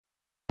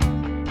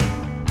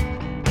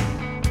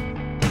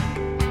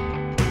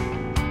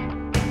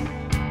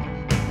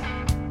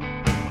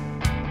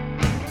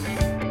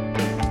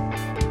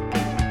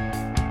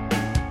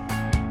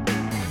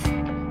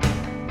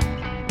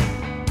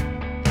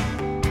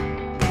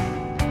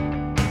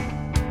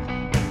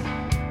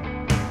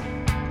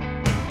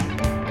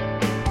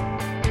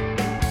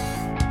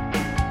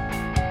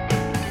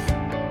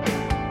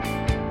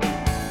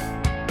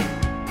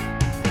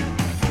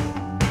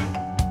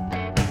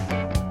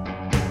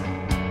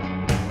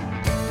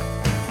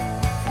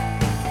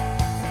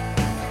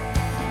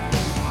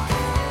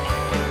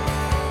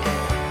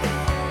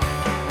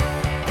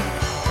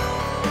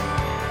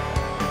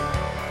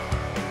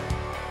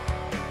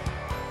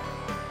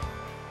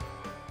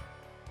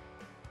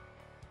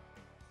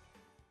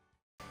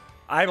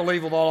I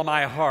believe with all of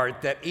my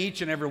heart that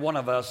each and every one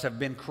of us have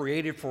been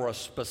created for a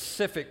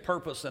specific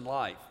purpose in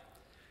life.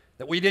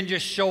 That we didn't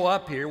just show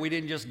up here, we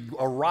didn't just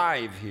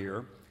arrive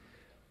here,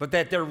 but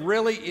that there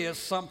really is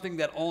something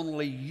that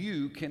only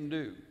you can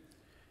do.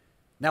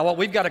 Now what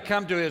we've got to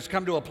come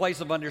to a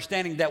place of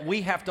understanding that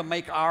we have to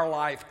make our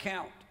life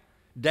count.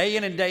 Day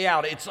in and day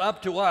out, it's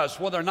up to us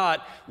whether or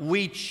not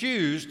we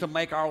choose to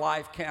make our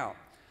life count.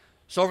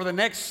 So over the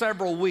next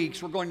several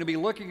weeks, we're going to be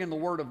looking in the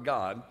Word of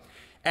God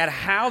at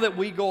how that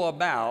we go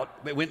about,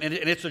 and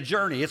it's a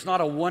journey. It's not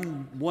a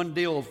one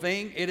deal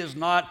thing. It is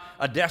not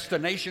a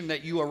destination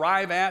that you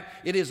arrive at.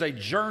 It is a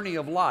journey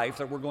of life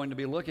that we're going to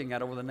be looking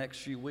at over the next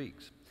few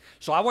weeks.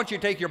 So I want you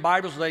to take your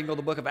Bibles today and go to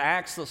the book of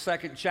Acts, the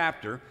 2nd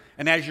chapter.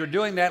 And as you're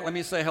doing that, let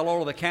me say hello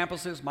to the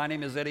campuses. My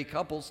name is Eddie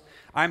Couples.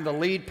 I'm the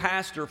lead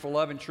pastor for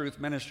Love and Truth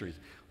Ministries.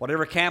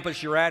 Whatever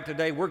campus you're at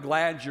today, we're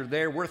glad you're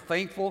there. We're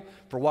thankful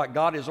for what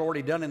God has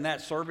already done in that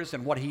service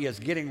and what He is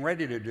getting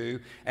ready to do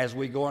as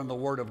we go in the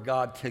Word of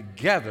God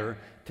together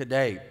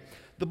today.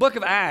 The book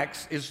of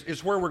Acts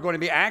is where we're going to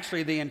be,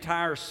 actually the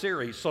entire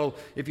series. So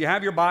if you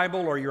have your Bible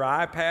or your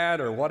iPad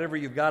or whatever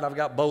you've got, I've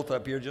got both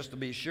up here just to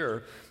be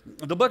sure.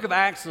 The book of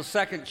Acts, the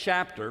 2nd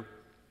chapter,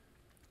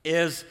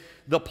 is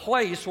the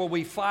place where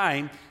we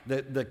find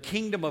the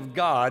kingdom of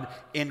God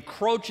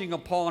encroaching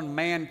upon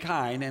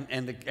mankind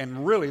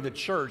and really the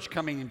church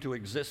coming into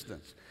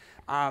existence.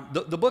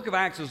 The book of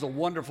Acts is a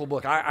wonderful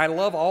book. I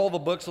love all the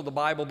books of the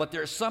Bible, but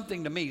there's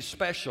something to me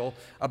special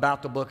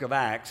about the book of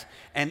Acts,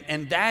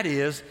 and that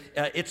is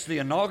it's the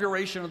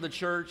inauguration of the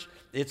church.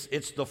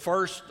 It's the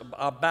first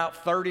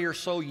about 30 or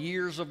so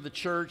years of the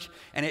church,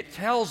 and it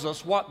tells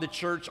us what the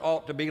church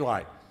ought to be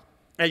like.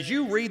 As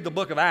you read the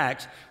book of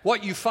Acts,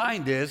 what you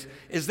find is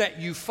that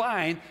you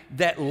find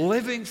that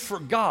living for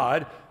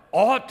God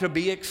ought to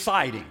be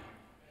exciting.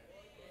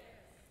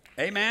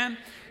 Amen?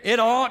 It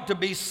ought to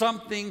be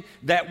something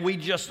that we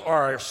just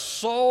are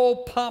so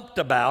pumped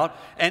about,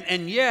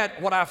 and yet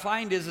what I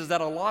find is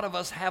that a lot of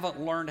us haven't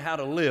learned how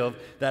to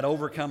live that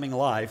overcoming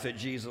life that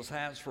Jesus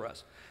has for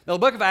us. Now, the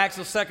book of Acts,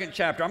 the 2nd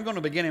chapter, I'm going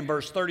to begin in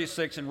verse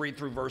 36 and read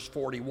through verse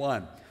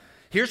 41.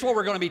 Here's what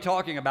we're going to be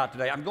talking about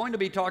today. I'm going to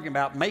be talking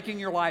about making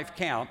your life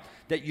count,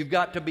 that you've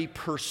got to be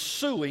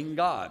pursuing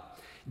God.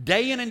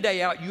 Day in and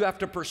day out, you have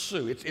to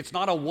pursue. It's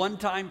not a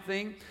one-time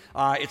thing.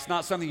 It's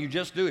not something you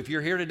just do. If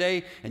you're here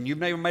today and you've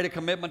never made a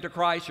commitment to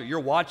Christ, or you're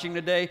watching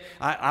today,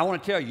 I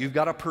want to tell you, you've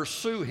got to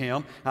pursue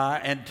Him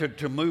and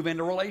to move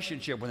into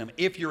relationship with Him.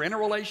 If you're in a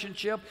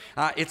relationship,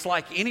 it's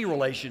like any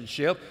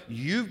relationship.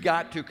 You've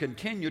got to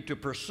continue to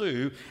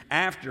pursue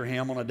after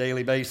Him on a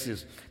daily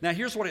basis. Now,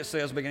 here's what it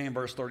says beginning in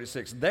verse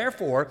 36.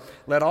 Therefore,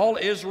 let all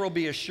Israel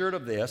be assured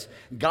of this.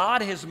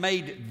 God has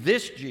made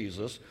this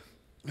Jesus,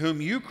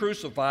 whom you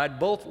crucified,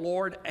 both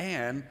Lord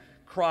and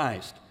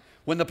Christ.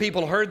 When the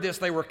people heard this,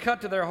 they were cut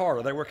to their heart,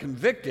 or they were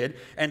convicted,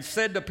 and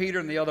said to Peter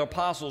and the other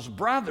apostles,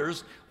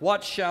 Brothers,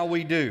 what shall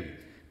we do?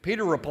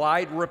 Peter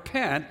replied,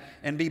 Repent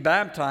and be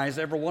baptized,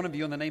 every one of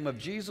you, in the name of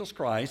Jesus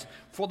Christ,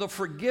 for the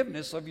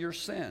forgiveness of your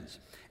sins.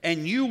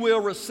 And you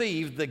will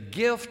receive the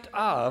gift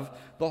of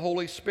the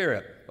Holy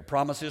Spirit. The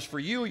promise is for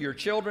you, your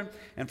children,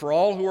 and for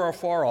all who are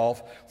far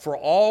off, for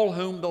all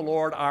whom the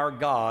Lord our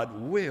God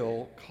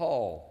will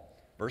call.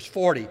 Verse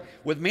 40,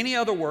 with many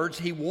other words,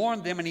 he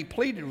warned them and he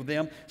pleaded with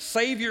them,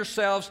 Save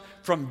yourselves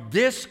from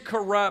this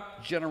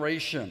corrupt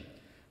generation.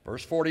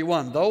 Verse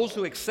 41, those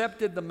who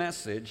accepted the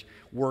message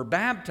were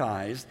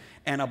baptized,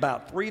 and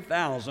about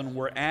 3,000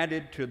 were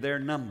added to their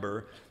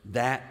number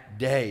that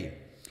day.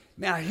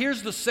 Now,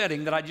 here's the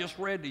setting that I just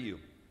read to you.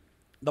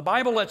 The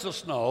Bible lets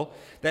us know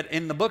that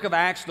in the book of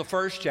Acts, the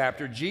 1st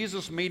chapter,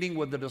 Jesus, meeting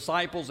with the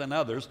disciples and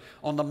others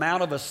on the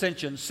Mount of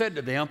Ascension, said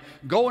to them,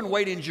 Go and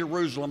wait in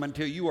Jerusalem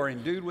until you are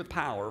endued with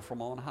power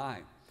from on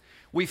high.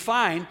 We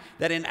find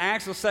that in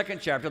Acts, the 2nd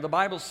chapter, the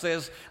Bible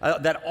says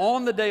that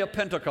on the day of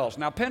Pentecost,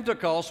 now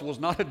Pentecost was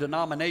not a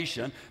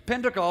denomination,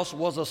 Pentecost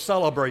was a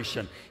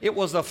celebration. It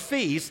was a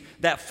feast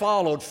that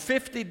followed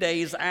 50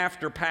 days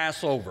after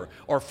Passover,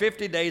 or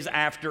 50 days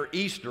after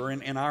Easter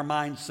in our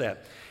mindset.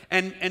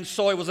 And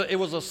so it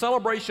was a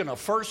celebration of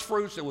first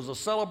fruits. It was a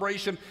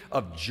celebration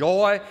of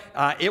joy.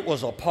 It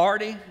was a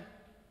party.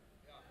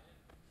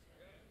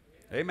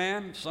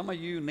 Amen. Some of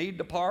you need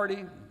to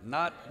party,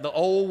 not the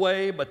old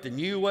way, but the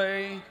new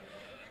way.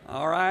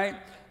 All right.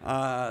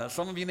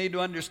 Some of you need to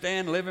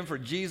understand living for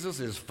Jesus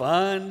is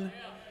fun.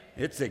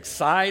 It's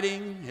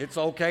exciting. It's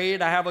okay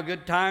to have a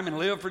good time and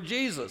live for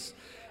Jesus.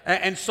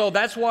 And so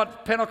that's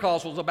what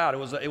Pentecost was about.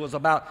 It was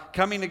about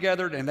coming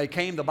together, and they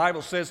came, the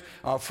Bible says,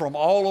 from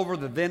all over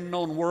the then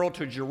known world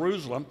to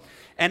Jerusalem.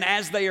 And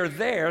as they are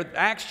there,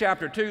 Acts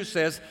chapter 2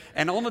 says,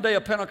 And on the day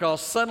of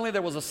Pentecost, suddenly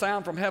there was a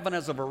sound from heaven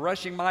as of a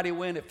rushing mighty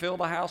wind. It filled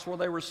the house where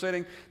they were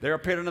sitting. There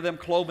appeared unto them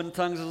cloven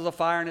tongues as a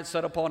fire, and it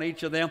set upon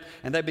each of them.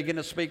 And they began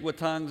to speak with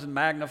tongues and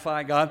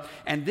magnify God.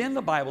 And then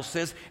the Bible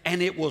says,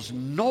 And it was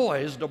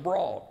noised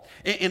abroad.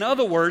 In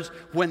other words,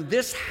 when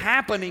this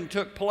happening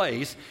took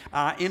place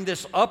in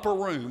this upper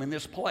room, in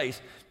this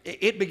place,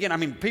 it began, I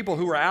mean, people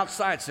who were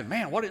outside said,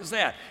 man, what is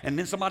that? And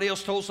then somebody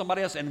else told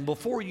somebody else. And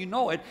before you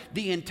know it,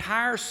 the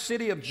entire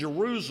city of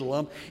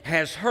Jerusalem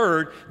has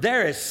heard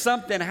there is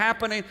something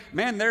happening.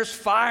 Man, there's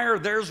fire,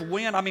 there's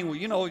wind. I mean,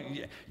 you know,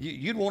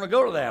 you'd want to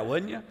go to that,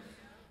 wouldn't you?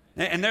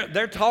 And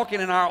they're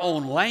talking in our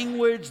own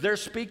language. They're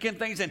speaking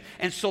things.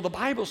 And so the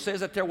Bible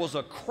says that there was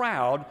a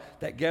crowd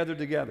that gathered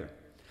together.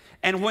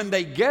 And when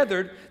they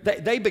gathered,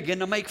 they began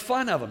to make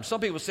fun of them.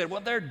 Some people said,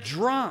 well, they're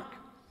drunk.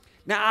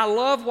 Now, I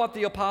love what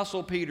the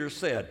Apostle Peter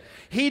said.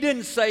 He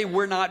didn't say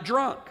we're not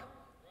drunk.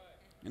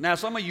 Now,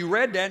 some of you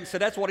read that and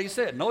said that's what he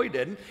said. No, he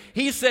didn't.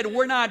 He said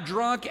we're not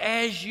drunk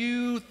as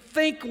you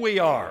think we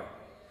are.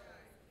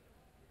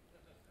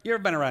 You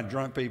ever been around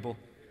drunk people?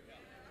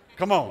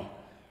 Come on.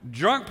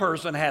 Drunk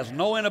person has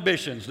no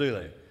inhibitions, do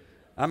they?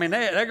 I mean,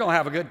 they're going to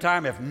have a good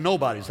time if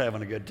nobody's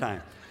having a good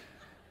time.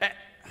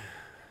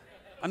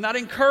 I'm not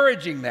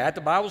encouraging that.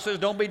 The Bible says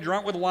don't be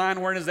drunk with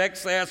wine wherein is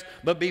excess,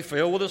 but be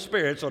filled with the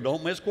Spirit, so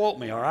don't misquote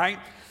me, all right?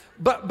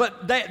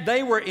 But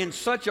they were in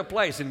such a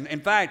place. In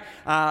fact,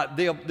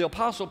 the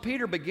Apostle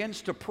Peter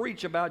begins to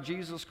preach about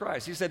Jesus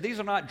Christ. He said, these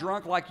are not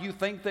drunk like you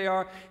think they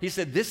are. He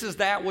said, this is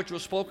that which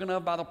was spoken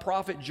of by the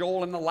prophet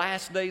Joel. In the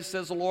last days,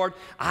 says the Lord,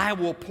 I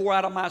will pour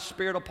out of my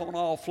Spirit upon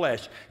all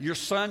flesh. Your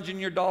sons and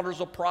your daughters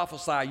will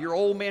prophesy. Your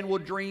old men will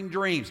dream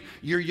dreams.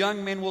 Your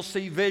young men will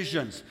see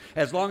visions.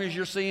 As long as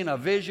you're seeing a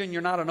vision,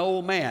 you're not an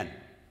old man.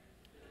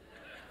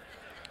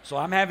 So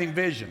I'm having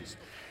visions.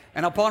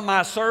 And upon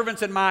my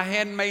servants and my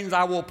handmaidens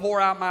I will pour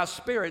out my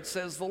Spirit,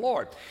 says the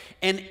Lord.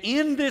 And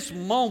in this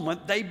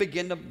moment, they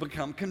begin to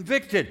become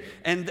convicted.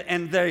 And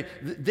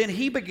then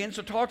he begins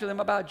to talk to them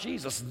about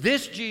Jesus.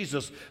 This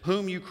Jesus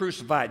whom you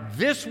crucified.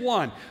 This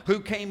one who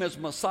came as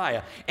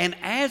Messiah. And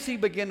as he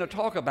began to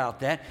talk about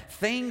that,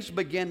 things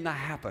begin to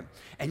happen.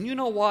 And you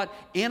know what?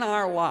 In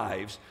our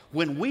lives,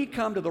 when we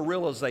come to the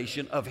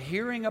realization of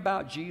hearing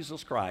about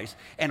Jesus Christ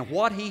and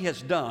what he has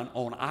done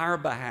on our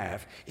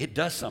behalf, it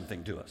does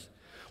something to us.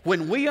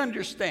 When we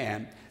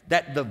understand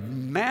that the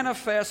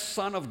manifest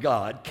Son of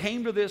God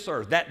came to this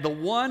earth, that the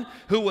one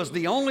who was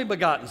the only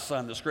begotten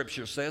Son, the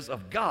Scripture says,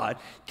 of God,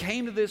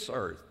 came to this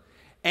earth,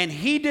 and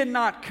he did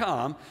not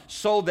come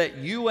so that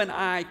you and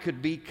I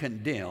could be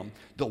condemned.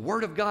 The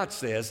Word of God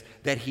says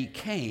that he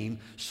came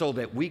so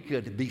that we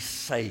could be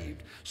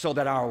saved, so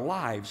that our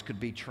lives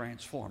could be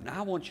transformed. Now,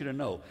 I want you to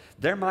know,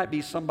 there might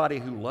be somebody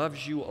who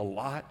loves you a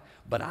lot,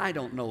 but I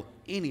don't know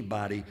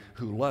anybody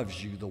who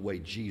loves you the way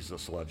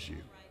Jesus loves you.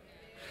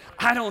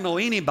 I don't know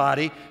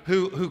anybody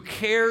who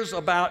cares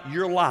about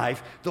your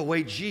life the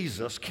way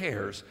Jesus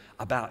cares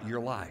about your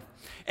life.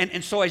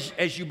 And so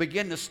as you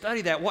begin to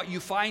study that, what you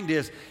find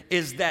is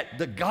that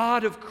the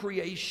God of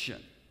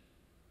creation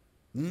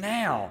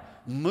now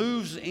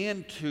moves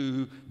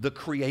into the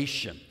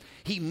creation.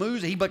 He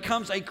moves, he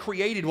becomes a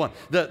created one.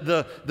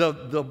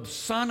 The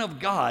Son of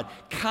God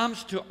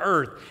comes to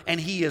earth, and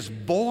he is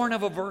born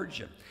of a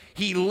virgin.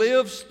 He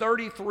lives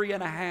 33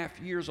 and a half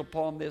years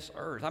upon this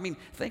earth. I mean,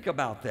 think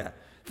about that.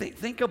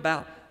 Think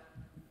about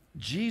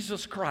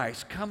Jesus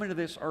Christ coming to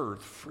this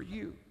earth for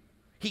you.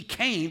 He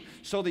came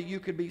so that you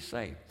could be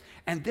saved.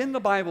 And then the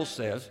Bible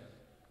says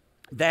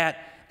that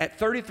at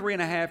 33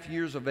 and a half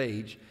years of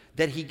age,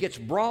 that he gets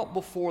brought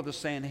before the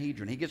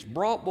Sanhedrin. He gets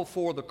brought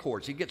before the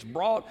courts. He gets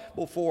brought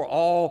before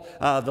all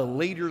the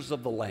leaders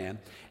of the land.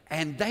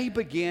 And they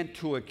begin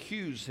to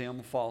accuse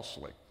him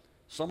falsely.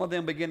 Some of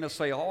them begin to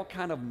say all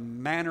kind of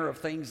manner of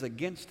things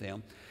against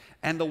him.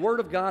 And the Word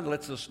of God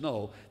lets us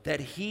know that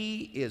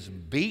he is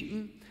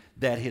beaten,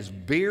 that his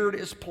beard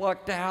is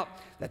plucked out,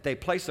 that they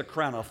place a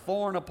crown of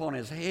thorn upon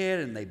his head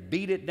and they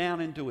beat it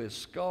down into his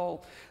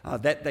skull,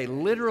 that they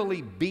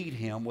literally beat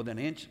him within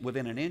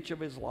an inch of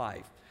his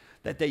life.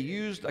 That they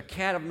used a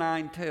cat of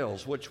nine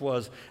tails, which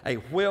was a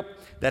whip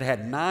that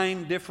had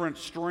 9 different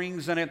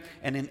strings in it,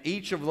 and in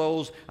each of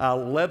those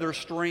leather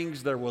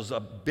strings there was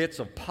bits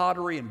of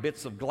pottery and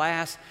bits of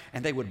glass,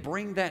 and they would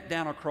bring that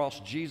down across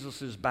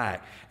Jesus'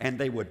 back, and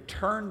they would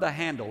turn the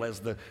handle as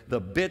the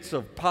bits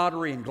of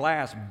pottery and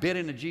glass bit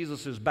into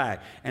Jesus'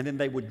 back, and then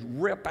they would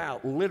rip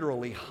out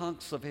literally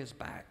hunks of his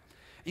back.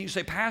 And you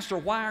say, Pastor,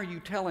 why are you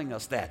telling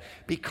us that?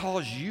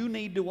 Because you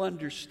need to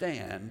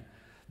understand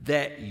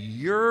that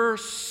your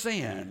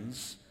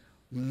sins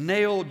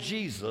nailed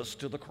Jesus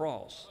to the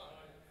cross.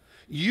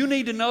 You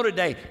need to know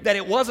today that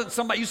it wasn't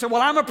somebody, you say,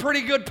 well, I'm a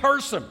pretty good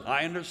person.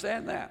 I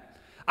understand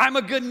that. I'm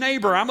a good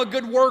neighbor. I'm a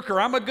good worker.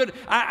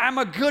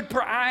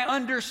 I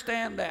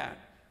understand that.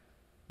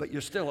 But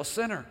you're still a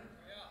sinner.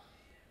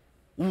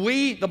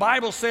 The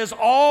Bible says,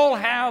 all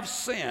have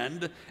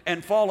sinned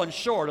and fallen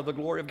short of the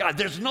glory of God.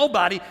 There's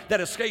nobody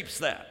that escapes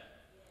that.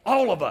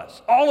 All of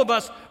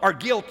us are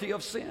guilty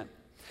of sin.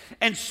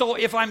 And so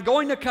if I'm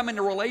going to come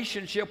into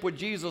relationship with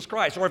Jesus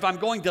Christ, or if I'm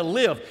going to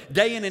live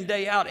day in and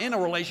day out in a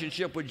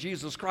relationship with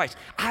Jesus Christ,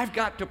 I've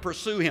got to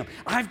pursue him.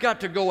 I've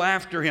got to go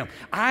after him.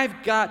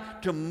 I've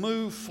got to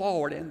move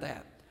forward in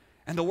that.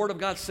 And the Word of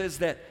God says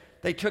that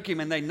they took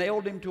him and they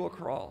nailed him to a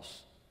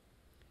cross,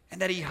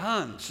 and that he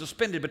hung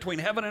suspended between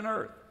heaven and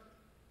earth.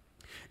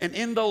 And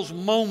in those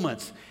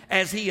moments,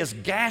 as he is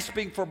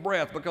gasping for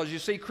breath, because you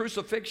see,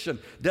 crucifixion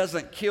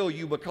doesn't kill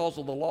you because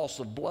of the loss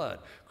of blood.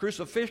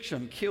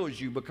 Crucifixion kills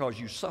you because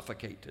you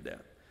suffocate to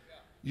death.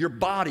 Your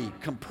body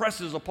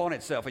compresses upon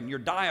itself and your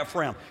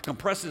diaphragm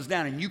compresses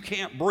down and you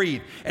can't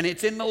breathe. And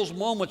it's in those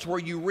moments where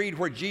you read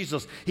where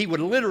Jesus, he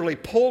would literally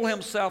pull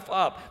himself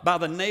up by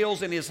the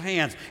nails in his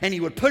hands and he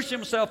would push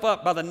himself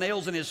up by the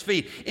nails in his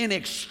feet in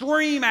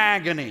extreme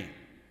agony.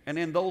 And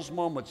in those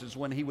moments is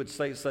when he would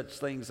say such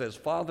things as,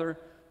 Father,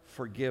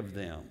 forgive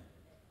them,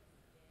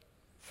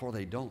 for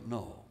they don't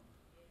know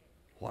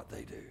what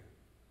they do.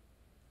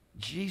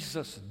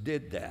 Jesus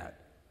did that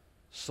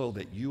so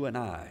that you and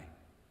I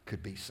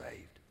could be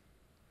saved.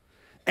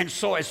 And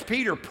so as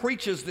Peter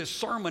preaches this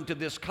sermon to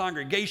this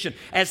congregation,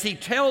 as he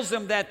tells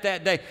them that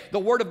day, the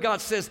Word of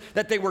God says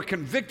that they were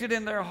convicted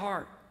in their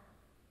heart.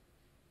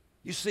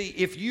 You see,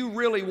 if you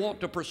really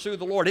want to pursue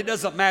the Lord, it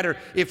doesn't matter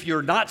if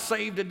you're not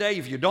saved today,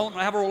 if you don't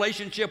have a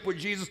relationship with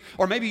Jesus,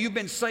 or maybe you've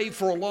been saved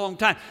for a long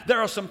time. There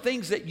are some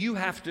things that you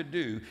have to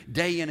do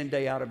day in and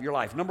day out of your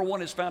life. Number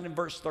one is found in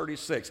verse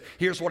 36.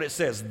 Here's what it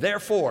says.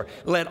 Therefore,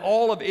 let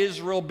all of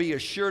Israel be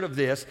assured of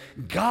this.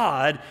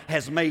 God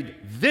has made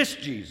this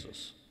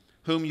Jesus,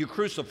 whom you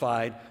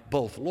crucified,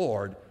 both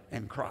Lord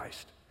and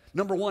Christ.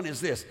 Number one is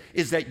this,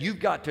 is that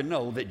you've got to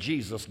know that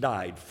Jesus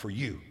died for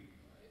you.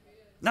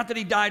 Not that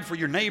he died for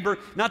your neighbor,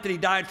 not that he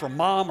died for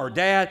mom or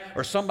dad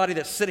or somebody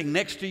that's sitting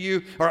next to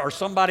you or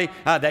somebody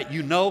that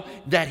you know,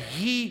 that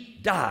he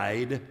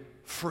died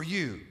for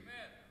you.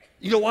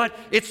 You know what?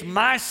 It's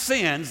my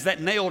sins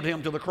that nailed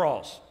him to the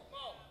cross.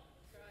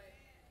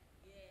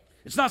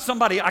 It's not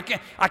somebody, I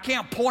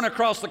can't point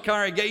across the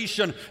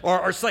congregation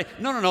or say,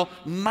 no.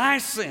 My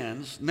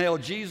sins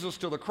nailed Jesus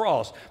to the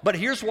cross. But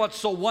here's what's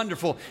so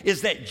wonderful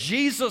is that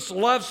Jesus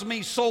loves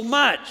me so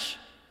much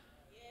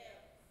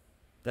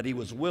that he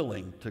was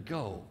willing to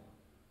go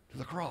to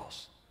the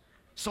cross.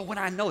 So when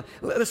I know,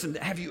 listen,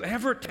 have you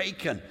ever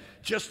taken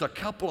just a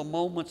couple of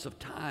moments of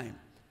time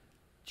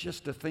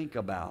just to think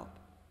about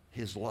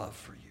his love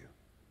for you?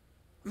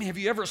 I mean, have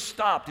you ever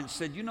stopped and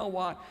said, you know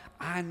what?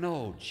 I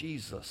know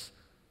Jesus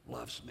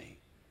loves me.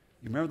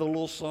 You remember the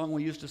little song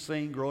we used to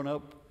sing growing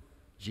up?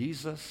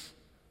 Jesus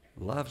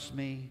loves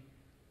me,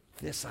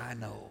 this I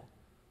know,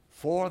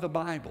 for the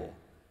Bible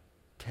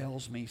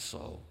tells me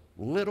so.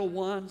 Little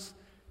ones,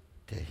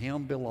 to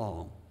him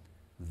belong.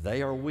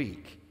 They are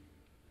weak,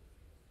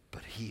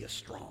 but he is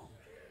strong.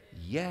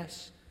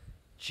 Yes,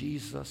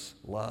 Jesus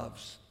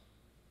loves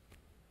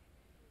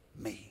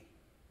me.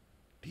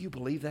 Do you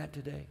believe that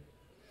today?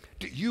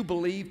 Do you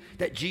believe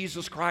that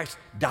Jesus Christ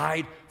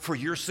died for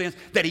your sins?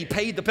 That he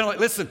paid the penalty?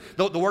 Listen,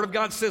 the Word of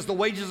God says the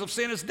wages of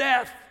sin is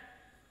death.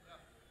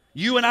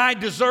 You and I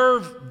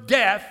deserve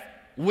death.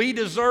 We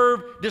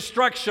deserve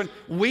destruction.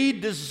 We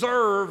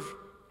deserve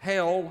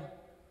hell.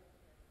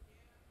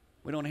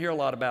 We don't hear a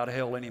lot about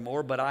hell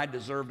anymore, but I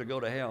deserve to go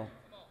to hell.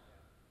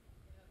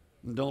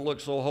 And don't look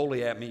so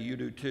holy at me, you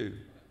do too.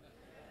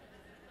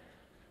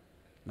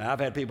 Now, I've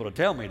had people to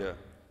tell me to.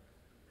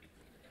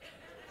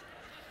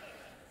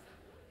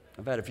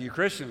 I've had a few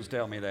Christians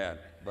tell me that,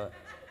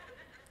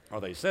 or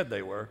they said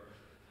they were.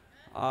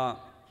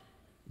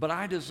 But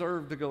I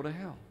deserve to go to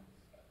hell.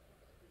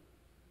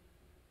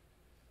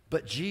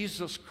 But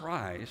Jesus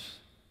Christ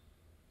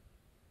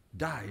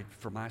died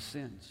for my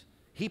sins.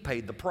 He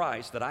paid the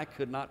price that I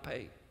could not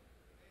pay.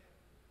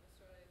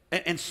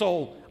 And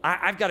so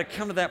I've got to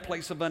come to that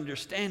place of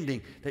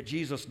understanding that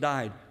Jesus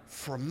died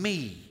for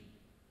me,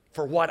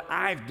 for what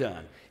I've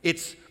done.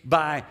 It's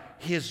by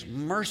his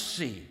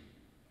mercy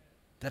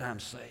that I'm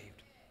saved.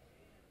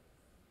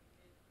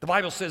 The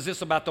Bible says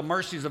this about the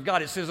mercies of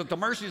God. It says that the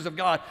mercies of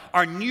God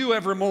are new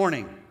every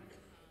morning.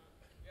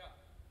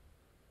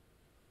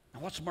 Now,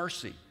 what's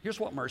mercy? Here's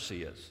what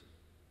mercy is.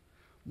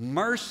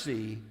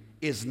 Mercy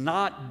is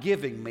not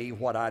giving me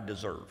what I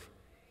deserve.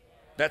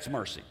 That's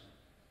mercy.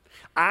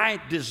 I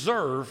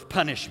deserve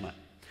punishment.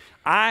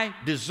 I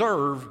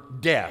deserve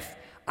death.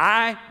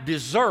 I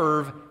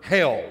deserve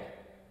hell.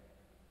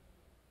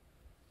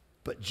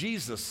 But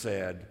Jesus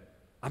said,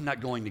 I'm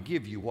not going to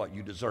give you what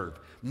you deserve.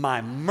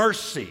 My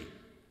mercy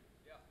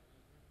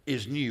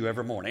is new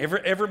every morning.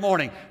 Every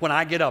morning when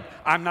I get up,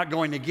 I'm not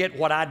going to get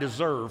what I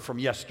deserve from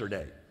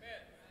yesterday.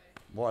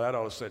 Boy, that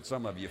ought to set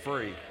some of you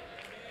free.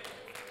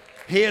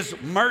 His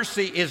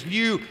mercy is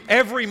new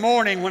every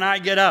morning when I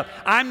get up.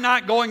 I'm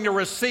not going to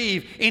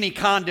receive any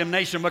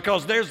condemnation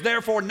because there's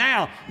therefore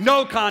now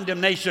no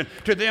condemnation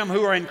to them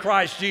who are in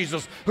Christ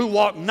Jesus, who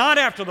walk not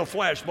after the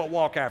flesh but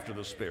walk after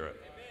the Spirit.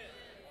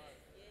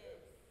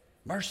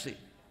 Mercy.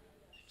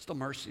 It's the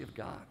mercy of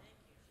God.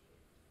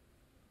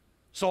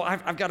 So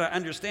I've got to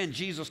understand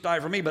Jesus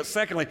died for me. But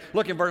secondly,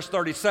 look in verse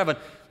 37.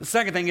 The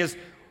second thing is,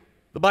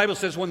 the Bible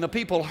says when the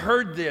people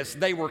heard this,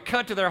 they were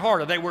cut to their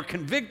heart, or they were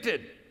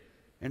convicted,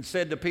 and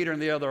said to Peter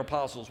and the other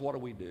apostles, what do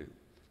we do?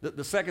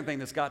 The second thing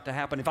that's got to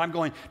happen, if I'm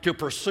going to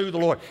pursue the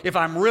Lord, if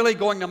I'm really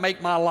going to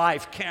make my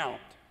life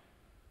count,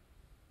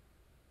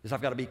 is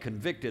I've got to be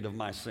convicted of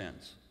my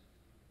sins.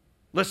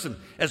 Listen,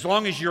 as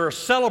long as you're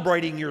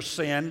celebrating your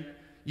sin,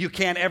 you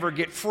can't ever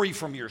get free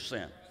from your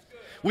sin.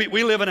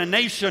 We live in a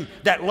nation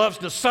that loves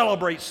to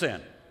celebrate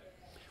sin.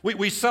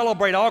 We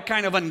celebrate all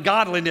kind of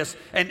ungodliness,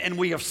 and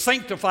we have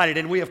sanctified it,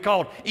 and we have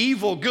called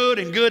evil good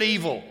and good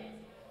evil.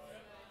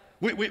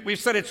 We've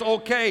said it's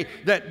okay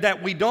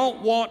that we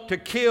don't want to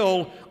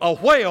kill a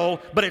whale,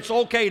 but it's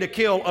okay to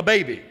kill a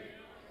baby.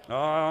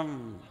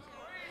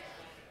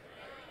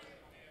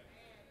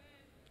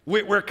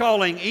 We're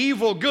calling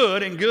evil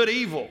good and good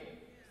evil.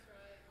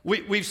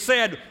 We've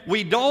said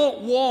we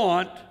don't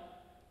want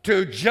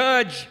to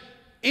judge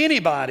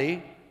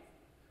anybody,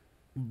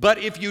 but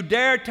if you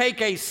dare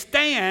take a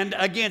stand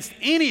against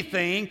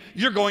anything,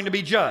 you're going to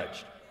be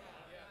judged.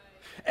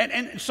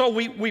 And so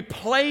we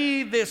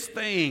play this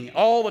thing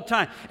all the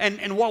time.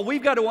 And what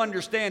we've got to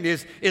understand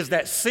is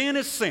that sin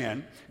is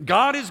sin,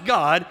 God is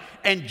God,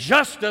 and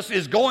justice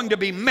is going to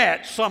be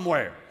met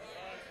somewhere.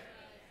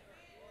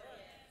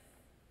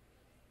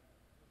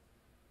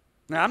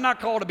 Now, I'm not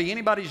called to be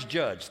anybody's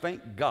judge,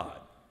 thank God,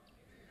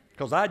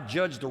 because I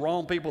judge the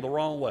wrong people the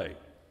wrong way.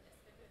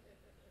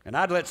 And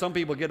I'd let some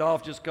people get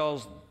off just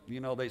because,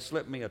 they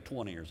slipped me a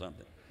 20 or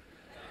something.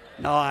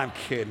 No, I'm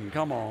kidding.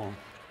 Come on.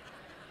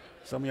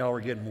 Some of y'all are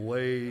getting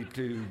way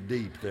too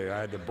deep there. I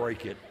had to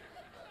break it.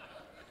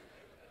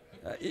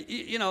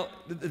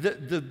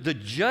 The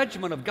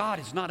judgment of God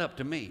is not up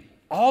to me.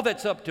 All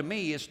that's up to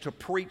me is to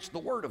preach the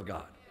Word of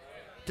God,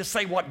 to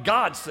say what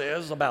God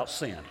says about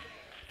sin,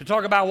 to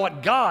talk about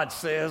what God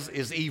says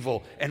is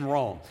evil and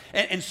wrong.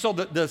 And so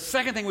the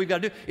second thing we've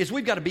got to do is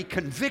we've got to be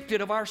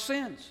convicted of our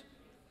sins.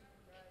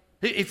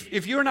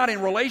 If you're not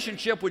in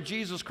relationship with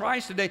Jesus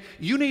Christ today,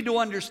 you need to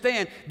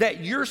understand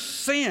that your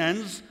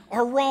sins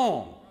are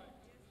wrong.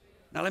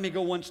 Now let me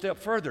go one step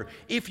further.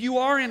 If you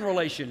are in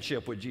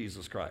relationship with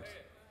Jesus Christ,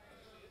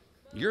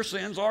 your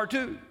sins are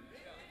too.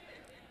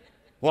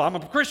 Well, I'm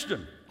a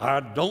Christian. I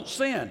don't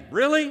sin.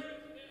 Really?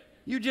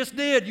 You just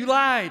did. You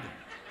lied.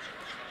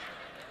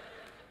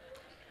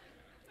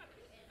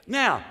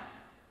 Now,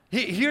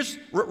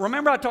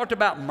 remember I talked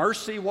about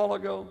mercy a while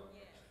ago?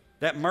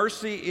 That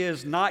mercy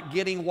is not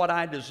getting what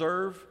I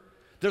deserve.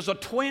 There's a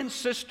twin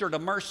sister to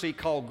mercy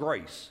called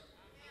grace.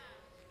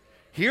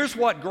 Here's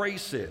what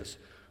grace is.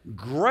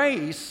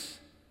 Grace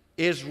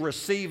is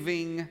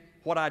receiving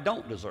what I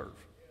don't deserve.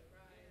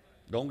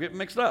 Don't get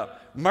mixed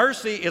up.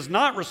 Mercy is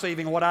not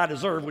receiving what I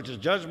deserve, which is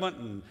judgment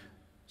and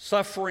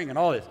suffering and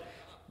all this.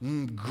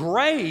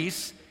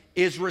 Grace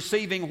is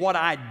receiving what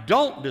I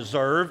don't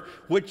deserve,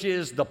 which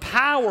is the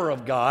power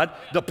of God,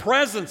 the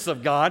presence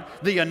of God,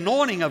 the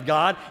anointing of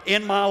God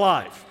in my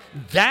life.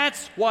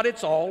 That's what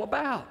it's all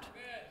about.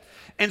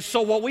 And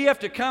so what we have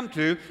to come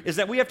to is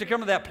that we have to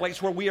come to that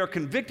place where we are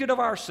convicted of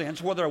our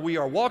sins, whether we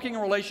are walking in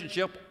a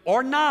relationship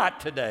or not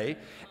today.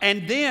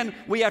 And then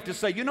we have to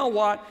say, you know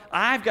what?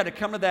 I've got to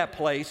come to that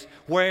place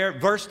where,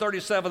 verse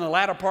 37, the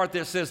latter part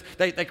that says,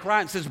 they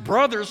cry and says,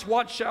 brothers,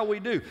 what shall we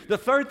do? The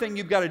third thing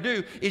you've got to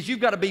do is you've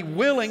got to be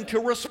willing to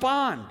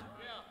respond.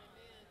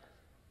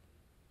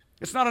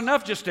 It's not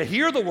enough just to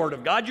hear the Word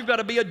of God. You've got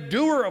to be a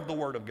doer of the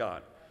Word of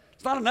God.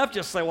 It's not enough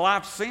just to say, well,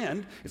 I've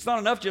sinned. It's not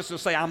enough just to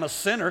say I'm a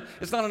sinner.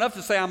 It's not enough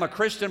to say I'm a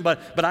Christian,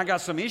 but I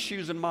got some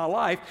issues in my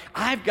life.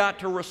 I've got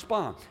to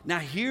respond.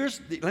 Now,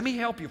 let me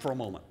help you for a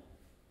moment.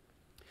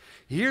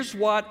 Here's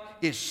what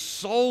is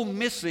so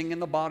missing in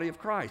the body of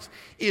Christ,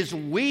 is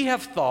we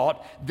have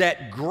thought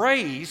that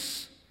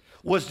grace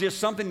was just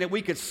something that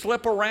we could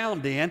slip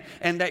around in,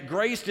 and that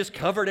grace just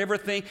covered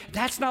everything.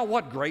 That's not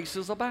what grace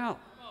is about.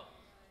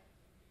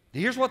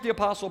 Here's what the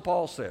Apostle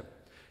Paul said.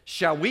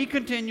 Shall we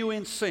continue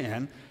in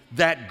sin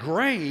that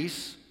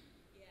grace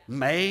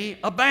may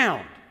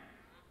abound?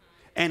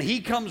 And he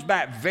comes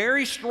back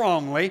very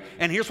strongly,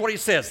 and here's what he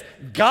says.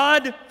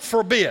 God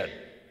forbid.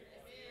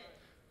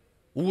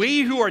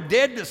 We who are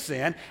dead to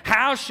sin,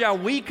 how shall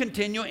we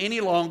continue any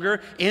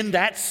longer in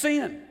that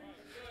sin?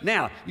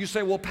 Now, you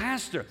say, well,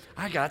 Pastor,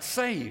 I got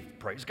saved.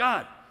 Praise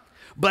God.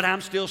 But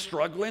I'm still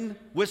struggling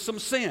with some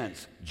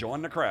sins.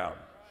 Join the crowd.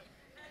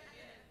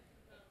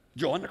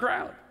 Join the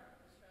crowd.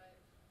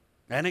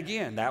 And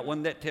again, that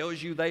one that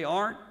tells you they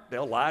aren't,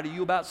 they'll lie to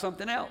you about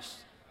something else.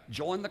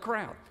 Join the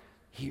crowd.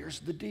 Here's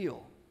the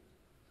deal.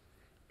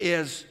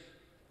 Is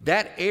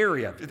that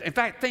area, in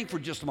fact, think for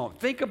just a moment.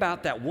 Think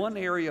about that one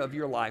area of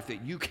your life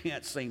that you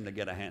can't seem to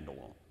get a handle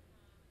on.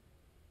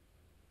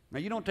 Now,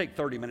 you don't take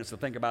 30 minutes to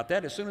think about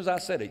that. As soon as I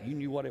said it, you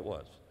knew what it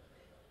was.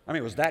 I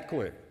mean, it was that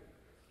quick.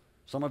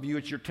 Some of you,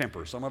 it's your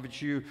temper. Some of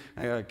it's you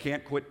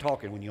can't quit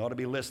talking when you ought to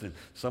be listening.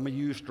 Some of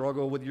you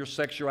struggle with your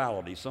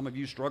sexuality. Some of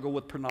you struggle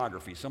with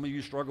pornography. Some of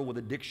you struggle with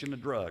addiction to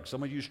drugs.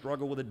 Some of you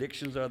struggle with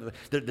addictions to other.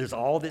 There's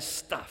all this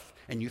stuff,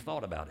 and you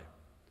thought about it.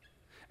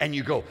 And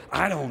you go,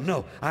 I don't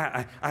know.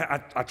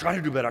 I try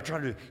to do better. I try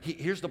to do.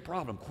 Here's the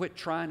problem. Quit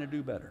trying to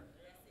do better.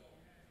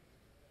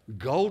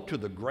 Go to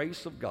the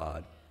grace of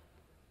God.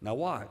 Now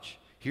watch.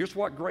 Here's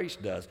what grace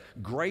does.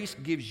 Grace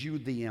gives you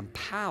the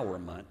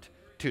empowerment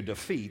to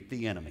defeat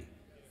the enemy.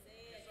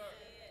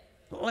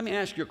 Let me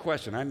ask you a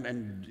question,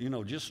 and you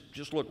know,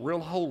 just look real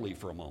holy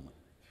for a moment.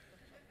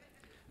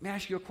 Let me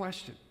ask you a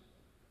question.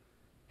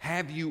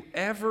 Have you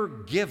ever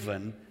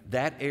given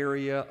that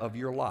area of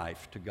your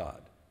life to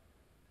God.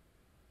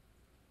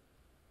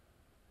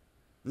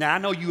 Now, I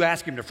know you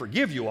ask Him to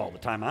forgive you all the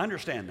time. I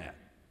understand that.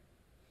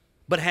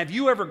 But have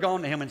you ever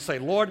gone to Him and say,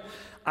 Lord,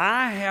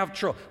 I have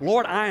trouble.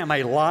 Lord, I am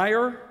a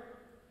liar.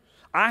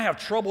 I have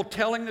trouble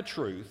telling the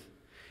truth.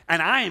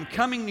 And I am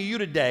coming to you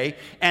today,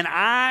 and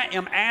I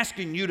am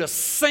asking you to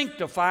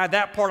sanctify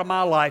that part of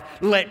my life.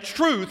 Let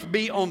truth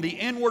be on the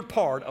inward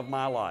part of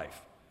my life.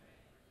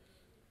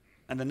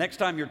 And the next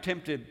time you're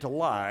tempted to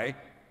lie,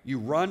 you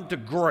run to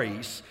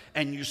grace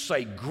and you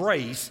say,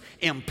 grace,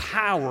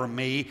 empower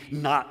me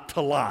not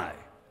to lie.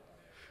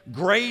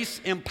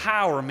 Grace,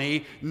 empower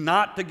me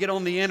not to get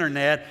on the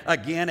internet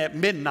again at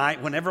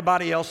midnight when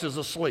everybody else is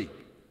asleep.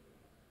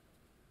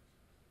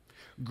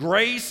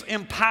 Grace,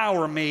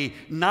 empower me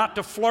not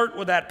to flirt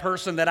with that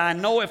person that I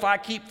know if I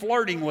keep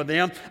flirting with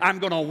them, I'm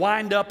going to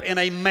wind up in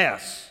a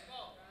mess.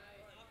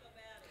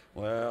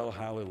 Well,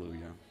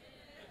 hallelujah.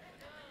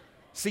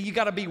 See, you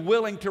got to be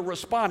willing to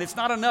respond. It's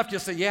not enough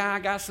just to say, yeah, I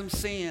got some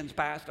sins,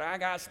 Pastor.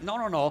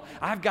 No.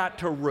 I've got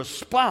to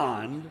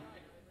respond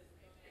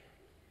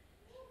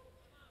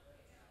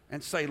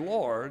and say,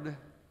 Lord,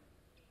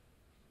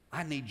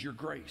 I need your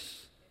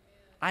grace.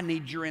 I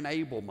need your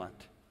enablement.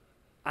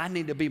 I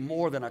need to be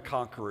more than a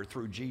conqueror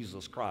through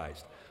Jesus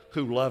Christ,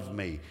 who loved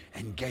me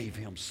and gave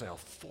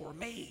himself for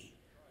me.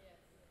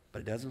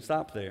 But it doesn't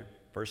stop there.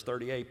 Verse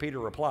 38, Peter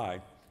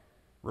replied,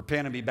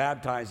 repent and be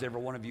baptized, every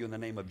one of you, in the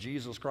name of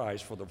Jesus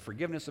Christ for the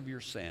forgiveness of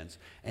your sins,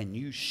 and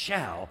you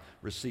shall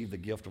receive the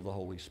gift of the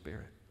Holy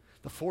Spirit.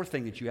 The fourth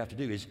thing that you have to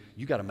do is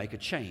you got to make a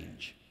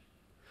change.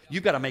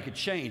 You've got to make a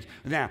change.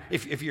 Now,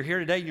 if you're here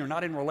today and you're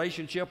not in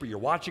relationship, or you're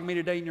watching me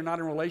today and you're not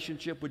in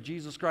relationship with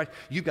Jesus Christ,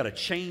 you've got to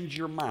change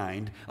your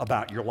mind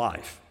about your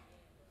life.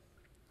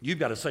 You've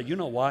got to say, you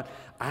know what?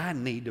 I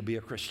need to be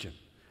a Christian.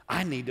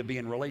 I need to be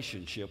in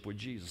relationship with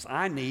Jesus.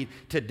 I need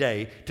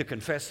today to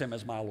confess Him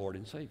as my Lord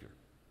and Savior.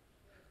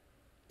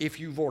 If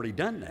you've already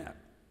done that,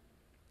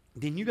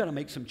 then you've got to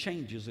make some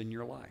changes in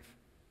your life.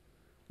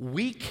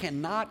 We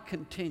cannot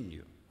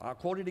continue. I'll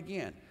quote it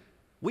again.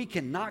 We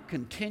cannot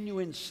continue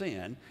in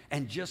sin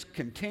and just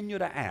continue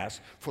to ask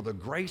for the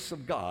grace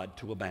of God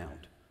to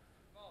abound.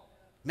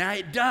 Now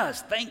it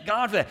does. Thank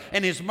God for that.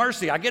 And His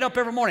mercy. I get up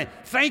every morning.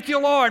 Thank you,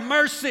 Lord.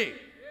 Mercy.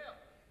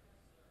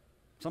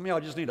 Some of y'all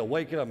just need to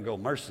wake up and go,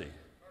 mercy.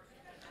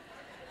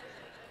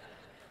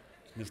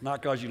 It's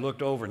not because you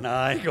looked over.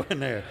 Nah, I ain't going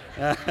there.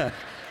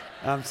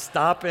 I'm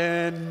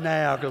stopping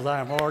now because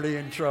I'm already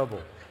in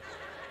trouble.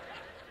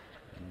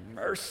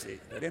 Mercy.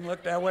 They didn't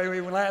look that way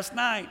even last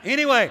night.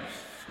 Anyway.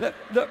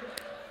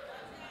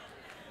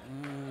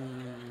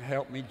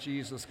 Help me,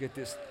 Jesus, get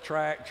this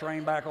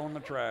train back on the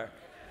track.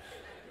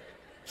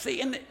 See,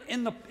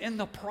 in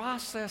the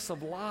process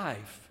of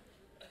life,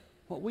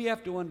 what we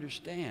have to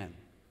understand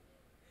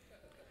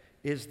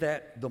is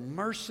that the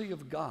mercy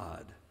of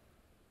God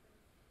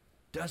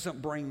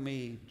doesn't bring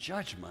me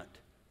judgment,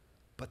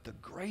 but the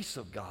grace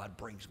of God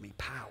brings me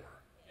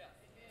power.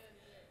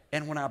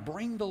 And when I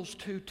bring those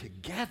two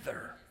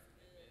together,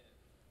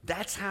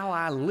 that's how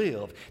I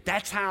live.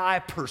 That's how I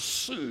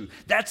pursue.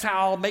 That's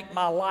how I'll make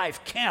my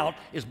life count,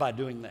 is by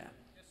doing that.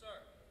 Yes, sir.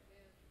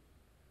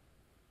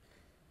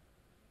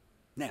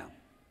 Now,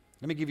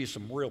 let me give you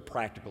some real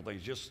practical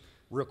things, just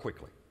real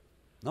quickly.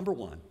 Number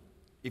one,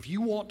 if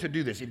you want to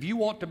do this, if you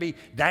want to be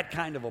that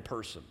kind of a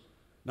person,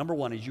 number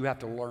one is you have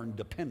to learn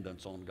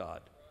dependence on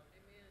God.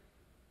 Amen.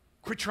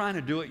 Quit trying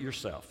to do it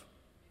yourself.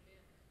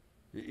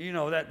 You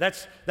know,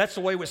 that's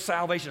the way with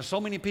salvation.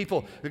 So many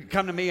people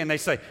come to me and they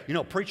say, you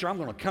know, preacher, I'm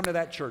going to come to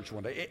that church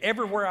one day.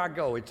 Everywhere I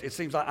go, it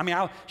seems like,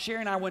 Sherry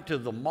and I went to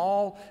the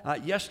mall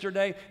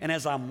yesterday, and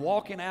as I'm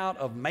walking out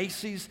of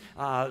Macy's,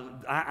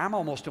 I'm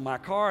almost to my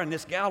car, and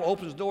this gal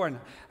opens the door and,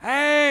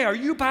 hey, are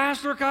you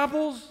Pastor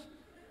Couples?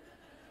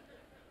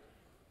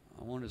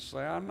 I wanted to say,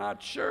 I'm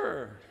not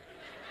sure.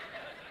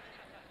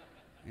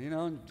 You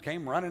know,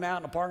 came running out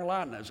in the parking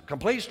lot, and a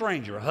complete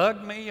stranger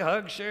hugged me,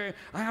 hugged Sherry.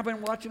 I've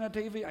been watching the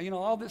TV, you know,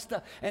 all this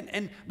stuff.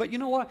 But you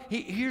know what?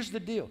 Here's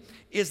the deal,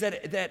 is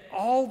that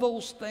all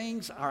those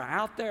things are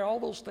out there, all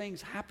those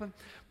things happen,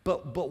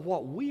 but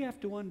what we have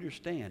to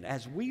understand,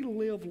 as we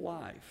live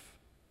life,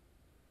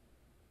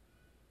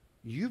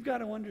 you've got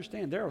to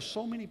understand, there are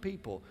so many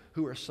people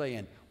who are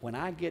saying, when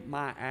I get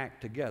my act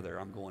together,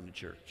 I'm going to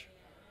church.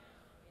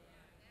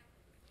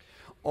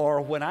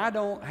 Or when I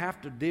don't have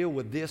to deal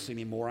with this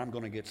anymore, I'm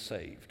going to get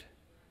saved.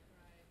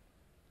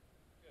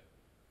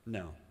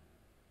 No.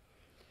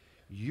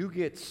 You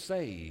get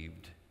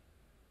saved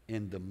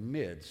in the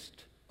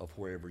midst of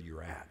wherever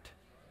you're at.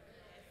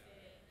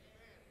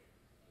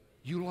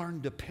 You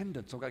learn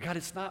dependence on God. God,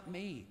 it's not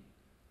me.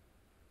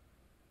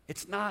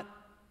 It's not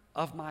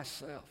of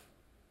myself.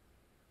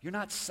 You're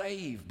not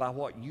saved by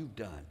what you've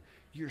done.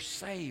 You're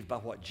saved by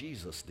what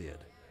Jesus did.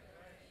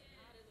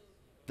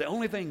 The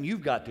only thing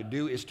you've got to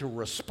do is to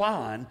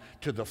respond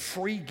to the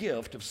free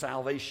gift of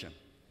salvation.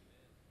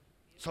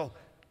 So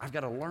I've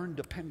got to learn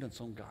dependence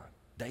on God,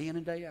 day in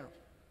and day out.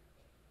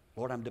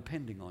 Lord, I'm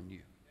depending on you.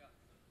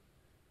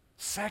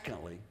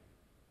 Secondly,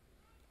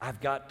 I've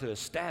got to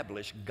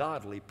establish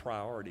godly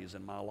priorities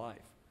in my life.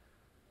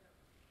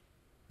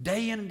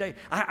 Day in and day.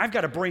 I've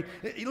got to bring,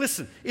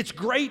 listen, it's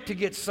great to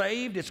get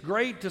saved. It's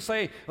great to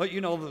say,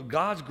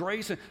 God's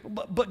grace.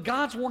 But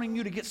God's wanting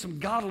you to get some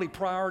godly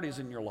priorities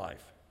in your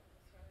life.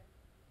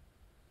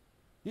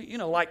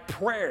 Like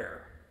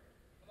prayer.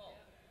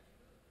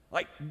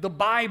 Like the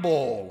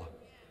Bible.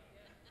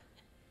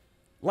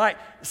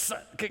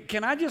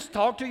 Can I just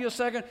talk to you a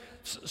second?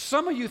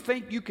 Some of you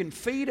think you can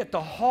feed at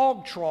the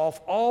hog trough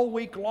all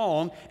week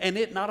long and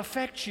it not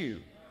affect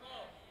you.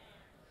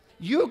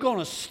 You're going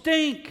to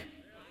stink.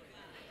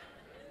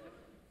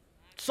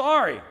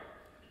 Sorry.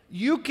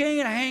 You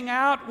can't hang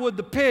out with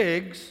the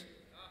pigs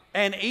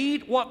and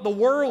eat what the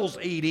world's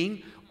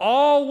eating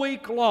all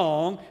week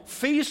long,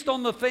 feast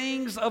on the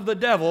things of the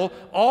devil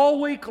all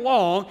week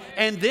long,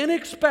 and then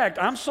expect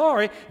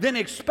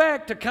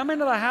to come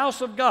into the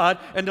house of God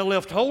and to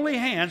lift holy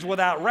hands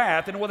without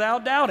wrath and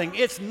without doubting.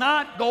 It's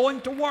not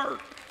going to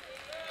work.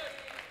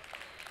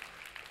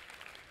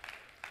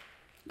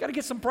 Got to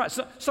get some pride.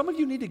 Some of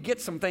you need to get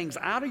some things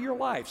out of your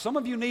life. Some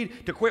of you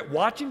need to quit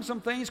watching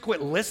some things,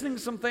 quit listening to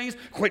some things,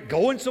 quit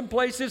going some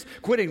places,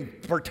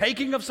 quit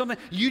partaking of something.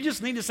 You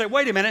just need to say,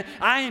 wait a minute,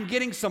 I am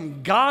getting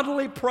some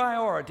godly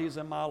priorities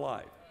in my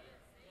life.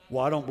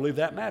 Well, I don't believe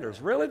that matters.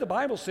 Really, the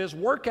Bible says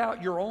work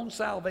out your own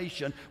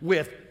salvation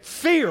with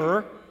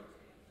fear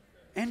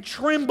and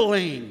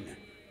trembling.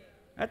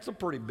 That's a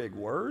pretty big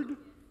word.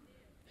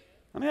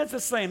 I mean, that's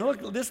just saying,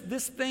 look,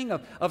 this thing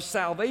of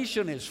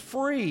salvation is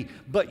free,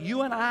 but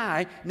you and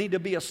I need to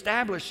be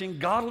establishing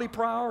godly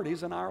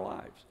priorities in our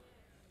lives.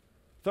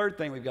 Third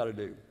thing we've got to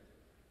do,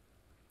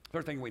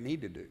 third thing we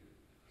need to do,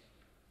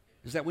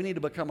 is that we need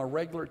to become a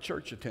regular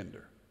church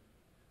attender.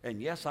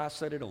 And yes, I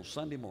said it on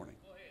Sunday morning.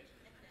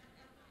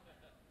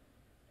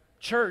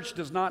 Church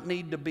does not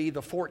need to be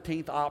the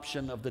 14th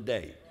option of the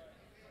day.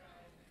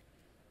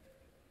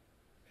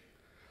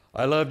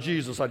 I love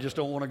Jesus, I just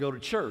don't want to go to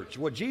church.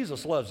 What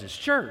Jesus loves is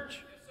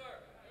church.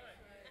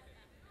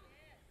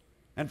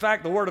 In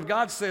fact, the Word of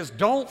God says,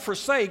 don't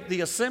forsake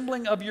the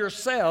assembling of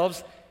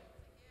yourselves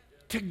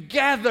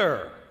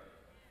together.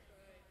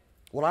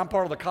 Well, I'm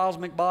part of the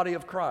cosmic body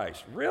of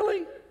Christ.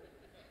 Really?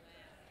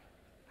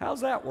 How's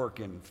that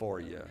working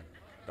for you,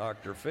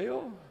 Dr.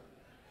 Phil?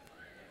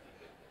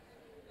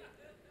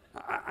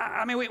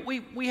 I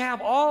mean, we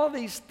have all of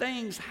these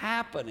things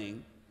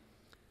happening.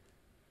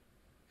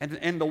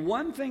 And the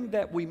one thing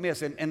that we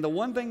miss, and the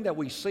one thing that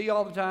we see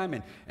all the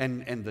time,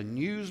 and the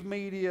news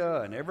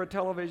media and every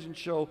television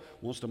show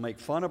wants to make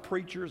fun of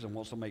preachers and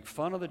wants to make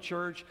fun of the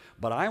church,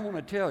 but I want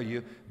to tell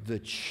you, the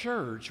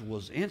church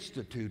was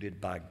instituted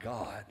by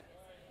God.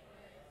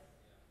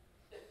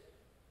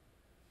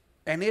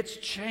 And it's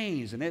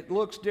changed, and it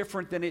looks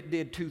different than it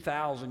did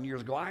 2,000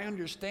 years ago. I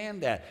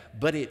understand that,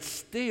 but it's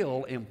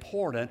still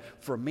important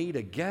for me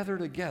to gather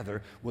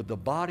together with the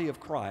body of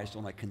Christ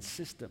on a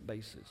consistent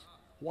basis.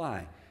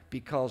 Why?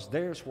 Because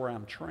there's where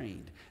I'm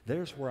trained.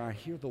 There's where I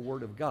hear the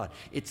Word of God.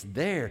 It's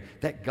there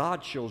that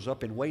God shows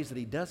up in ways that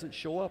He doesn't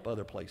show up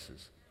other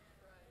places.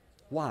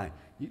 Why?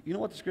 You know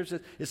what the Scripture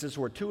says? It says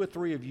where two or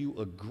three of you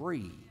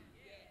agree.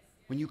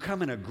 When you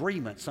come in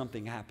agreement,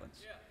 something happens.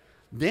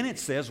 Then it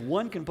says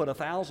one can put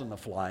 1,000 to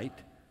flight,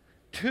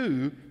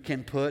 two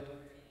can put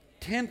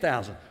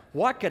 10,000.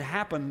 What could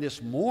happen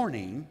this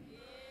morning?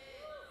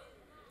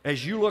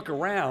 As you look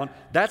around,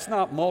 that's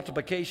not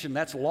multiplication,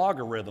 that's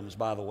logarithms,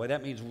 by the way.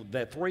 That means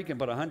that 3 can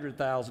put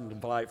 100,000 to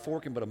flight,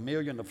 4 can put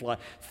 1,000,000 to flight.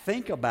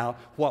 Think about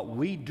what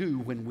we do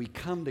when we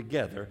come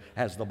together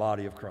as the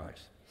body of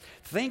Christ.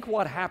 Think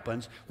what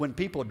happens when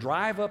people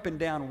drive up and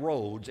down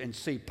roads and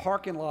see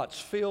parking lots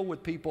filled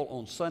with people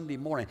on Sunday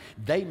morning.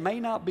 They may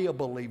not be a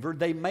believer.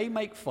 They may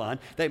make fun.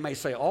 They may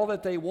say all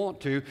that they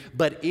want to,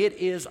 but it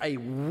is a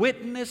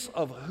witness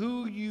of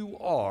who you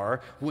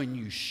are when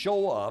you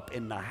show up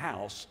in the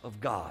house of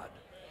God.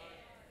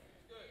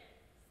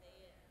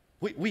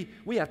 We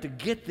have to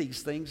get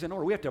these things in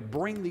order. We have to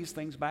bring these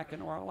things back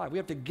into our life. We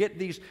have to get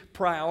these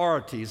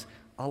priorities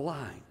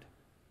aligned.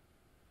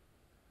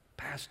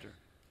 Pastor,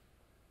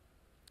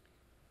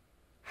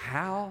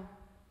 how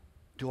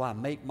do I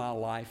make my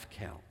life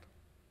count?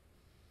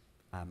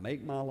 I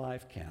make my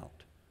life count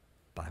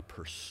by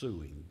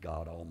pursuing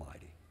God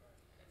Almighty.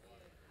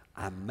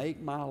 I make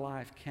my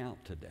life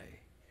count today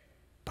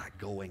by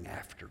going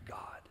after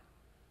God.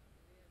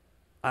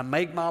 I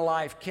make my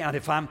life count.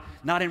 If I'm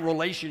not in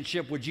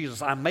relationship with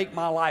Jesus, I make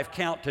my life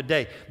count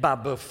today by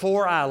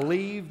before I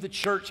leave the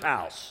church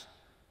house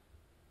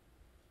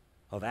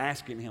of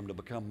asking Him to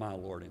become my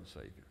Lord and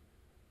Savior.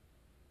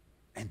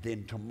 And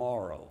then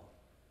tomorrow,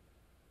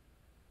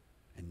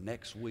 and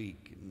next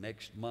week, and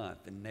next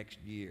month, and next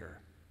year,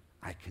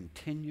 I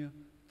continue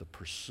the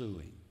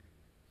pursuing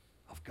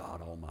of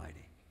God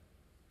Almighty.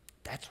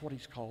 That's what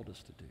He's called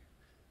us to do.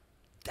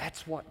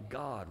 That's what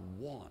God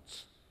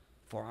wants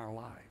for our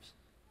lives.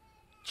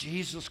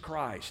 Jesus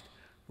Christ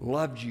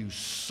loved you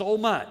so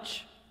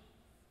much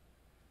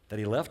that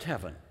He left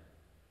heaven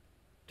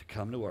to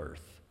come to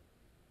earth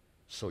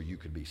so you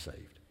could be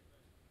saved.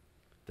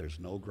 There's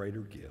no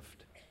greater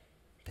gift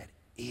that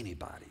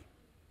anybody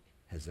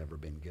has ever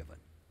been given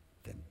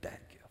than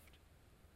that gift.